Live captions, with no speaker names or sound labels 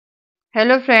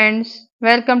Hello friends,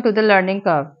 welcome to the learning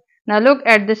curve. Now look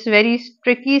at this very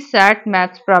tricky SAT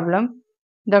maths problem.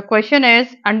 The question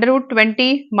is under root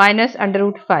 20 minus under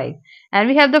root 5 and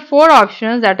we have the four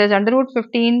options, that is under root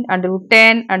 15, under root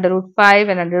 10, under root 5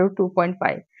 and under root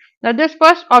 2.5. Now this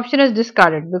first option is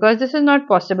discarded because this is not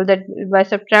possible that by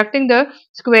subtracting the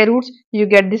square roots you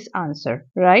get this answer,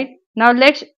 right? Now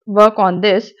let's work on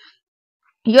this.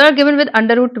 You are given with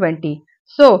under root 20.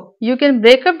 So you can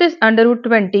break up this under root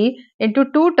 20 into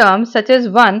two terms such as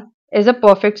 1 is a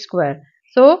perfect square.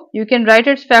 So you can write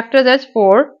its factors as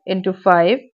 4 into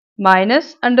 5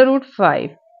 minus under root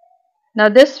 5. Now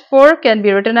this 4 can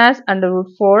be written as under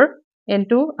root 4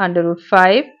 into under root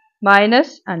 5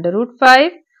 minus under root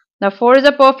 5. Now 4 is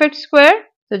a perfect square.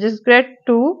 So just get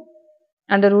 2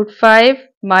 under root 5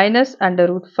 minus under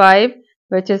root 5,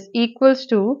 which is equals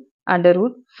to under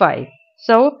root 5.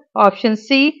 So option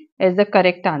C is the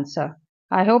correct answer.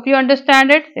 I hope you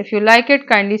understand it. If you like it,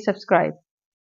 kindly subscribe.